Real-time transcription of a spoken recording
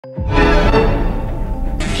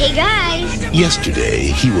Hey, guys. Yesterday,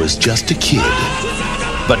 he was just a kid.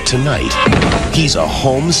 But tonight, he's a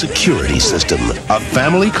home security system. A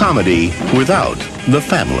family comedy without the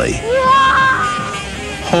family.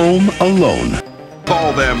 Home Alone.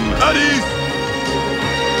 Call them Uddies.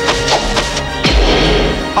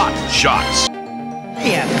 Hot shots.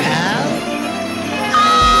 Yeah, pal.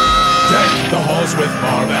 Deck the halls with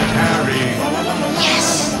Marv and Harry.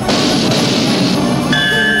 Yes!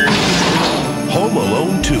 Home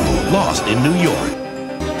Alone 2, Lost in New York.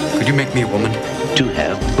 Could you make me a woman? To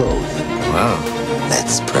have both. Wow.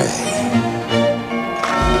 Let's pray.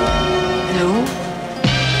 Hello?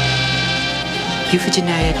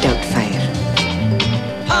 Euphigenia Doubtfire.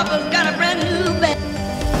 Papa's got a brand new bed.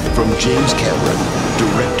 From James Cameron,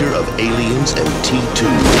 director of Aliens and T2.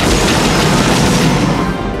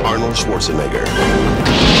 Arnold Schwarzenegger.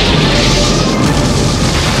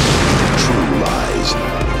 True Lies.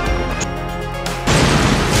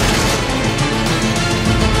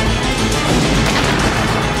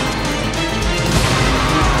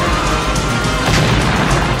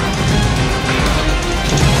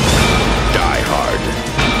 Die Hard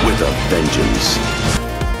with a Vengeance.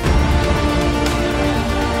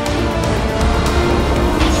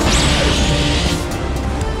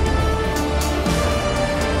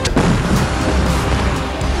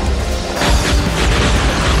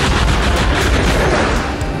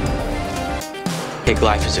 Take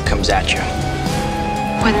life as it comes at you.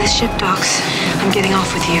 When this ship docks, I'm getting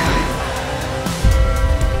off with you.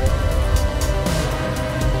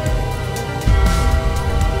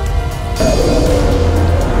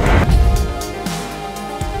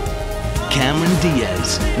 Cameron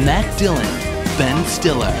Diaz, Matt Dillon, Ben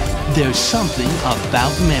Stiller. There's something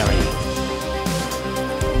about Mary.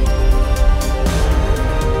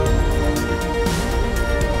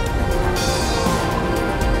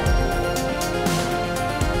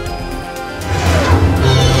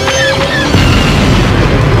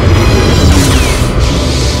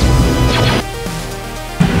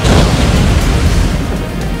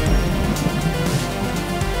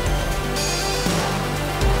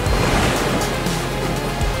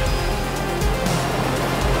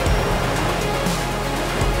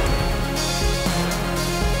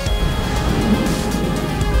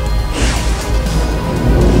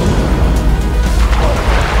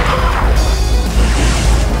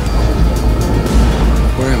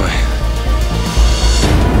 Where am I?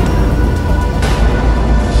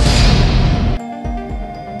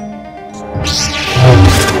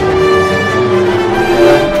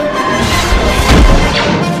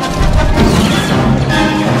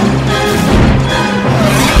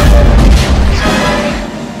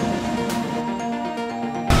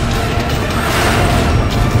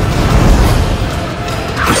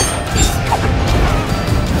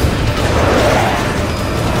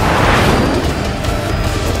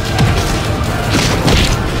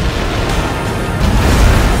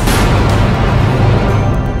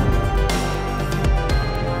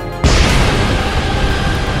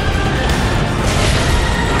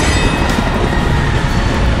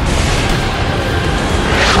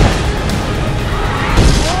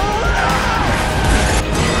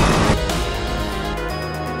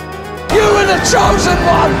 Chosen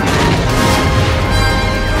one!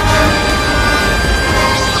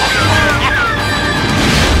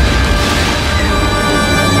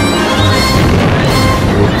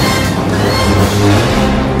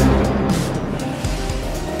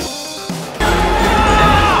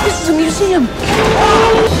 This is a museum.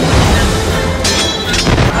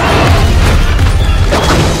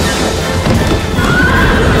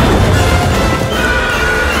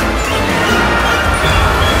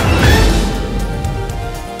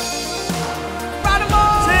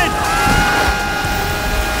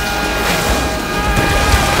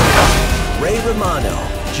 Ray Romano,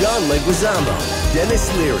 John Leguizamo, Dennis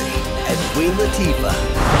Leary, and Queen Latifah.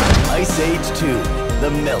 Ice Age 2, The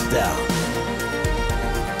Meltdown.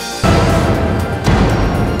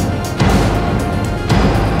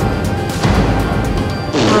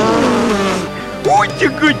 What a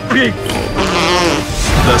good pick.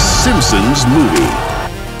 The Simpsons movie.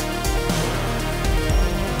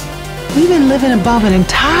 We've been living above an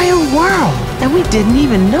entire world, and we didn't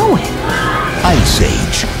even know it. Ice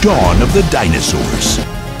Age, Dawn of the Dinosaurs.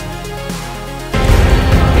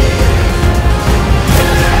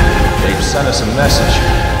 They've sent us a message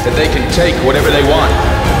that they can take whatever they want.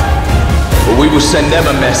 But we will send them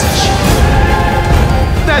a message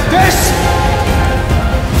that this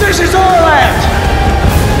is our land.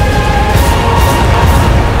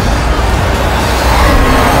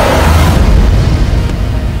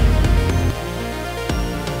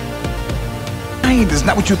 pain is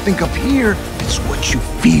not what you think up here, it's what you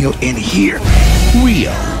feel in here.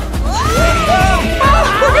 Real.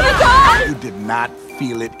 We're gonna die! You did not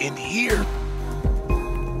feel it in here.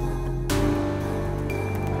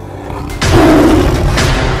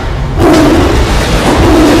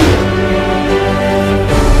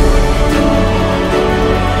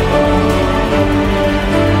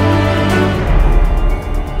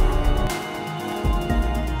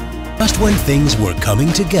 Just when things were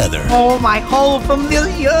coming together, Oh, my whole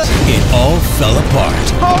familia. it all fell apart.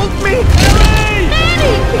 Hold me.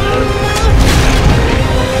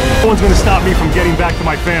 No one's gonna stop me from getting back to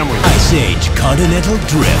my family. Ice Age Continental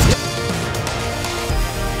Drift.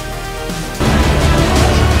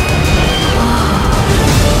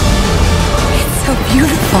 It's so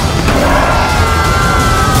beautiful.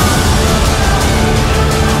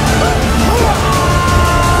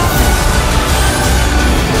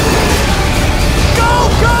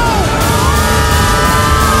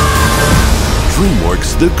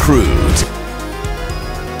 DreamWorks The Cruise.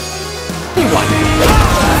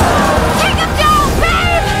 Take him down,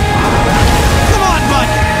 babe! Come on, bud.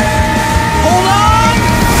 Hold on.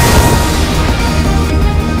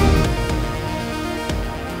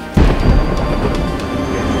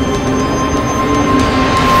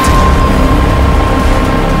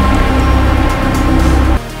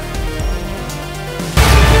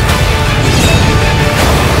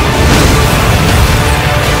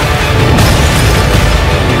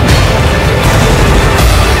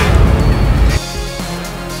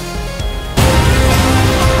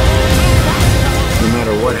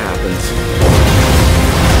 What happens?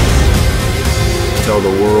 Tell the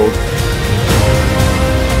world,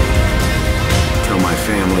 tell my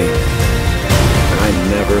family that I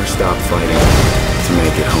never stop fighting to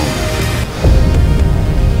make it home.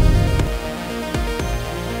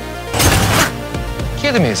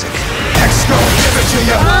 Hear the music. X gon' give it to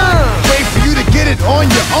you. Wait for you to get it on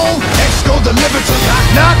your own. X gon' deliver to you.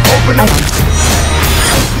 Not open up.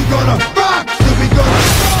 We gonna rock, so we gonna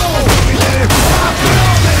roll. We let it rock, we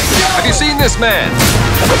don't let it go. Have you seen this man?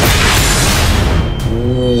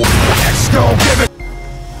 X gon' give it.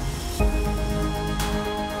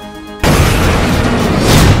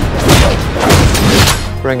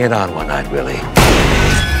 Bring it on, One-Eyed Willie.